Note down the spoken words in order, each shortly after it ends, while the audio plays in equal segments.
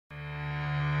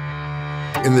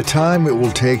In the time it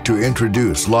will take to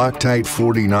introduce Loctite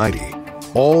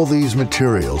 4090, all these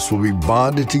materials will be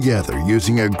bonded together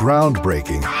using a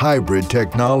groundbreaking hybrid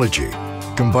technology,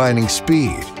 combining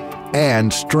speed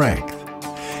and strength.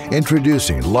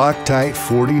 Introducing Loctite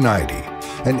 4090,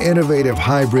 an innovative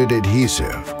hybrid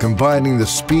adhesive combining the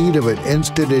speed of an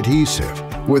instant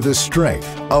adhesive with the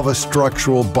strength of a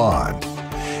structural bond.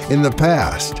 In the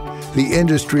past, the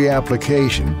industry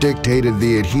application dictated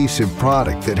the adhesive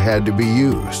product that had to be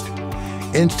used.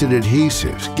 Instant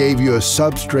adhesives gave you a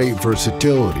substrate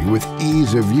versatility with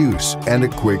ease of use and a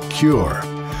quick cure,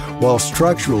 while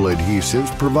structural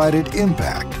adhesives provided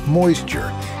impact, moisture,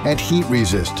 and heat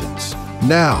resistance.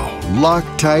 Now,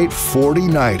 Loctite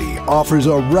 4090 offers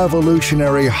a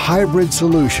revolutionary hybrid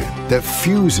solution that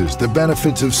fuses the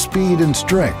benefits of speed and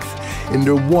strength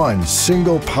into one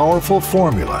single powerful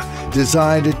formula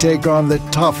designed to take on the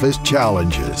toughest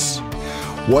challenges.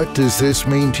 What does this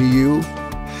mean to you?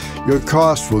 Your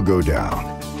costs will go down.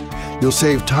 You'll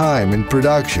save time in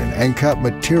production and cut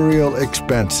material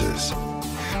expenses,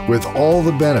 with all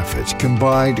the benefits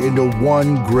combined into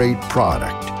one great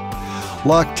product.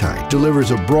 Loctite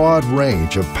delivers a broad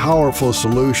range of powerful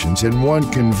solutions in one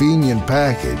convenient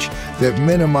package that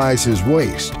minimizes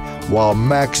waste while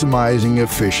maximizing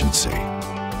efficiency.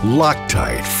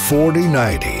 Loctite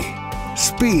 4090.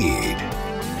 Speed,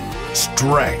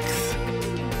 strength,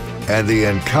 and the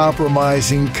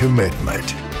uncompromising commitment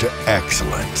to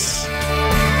excellence.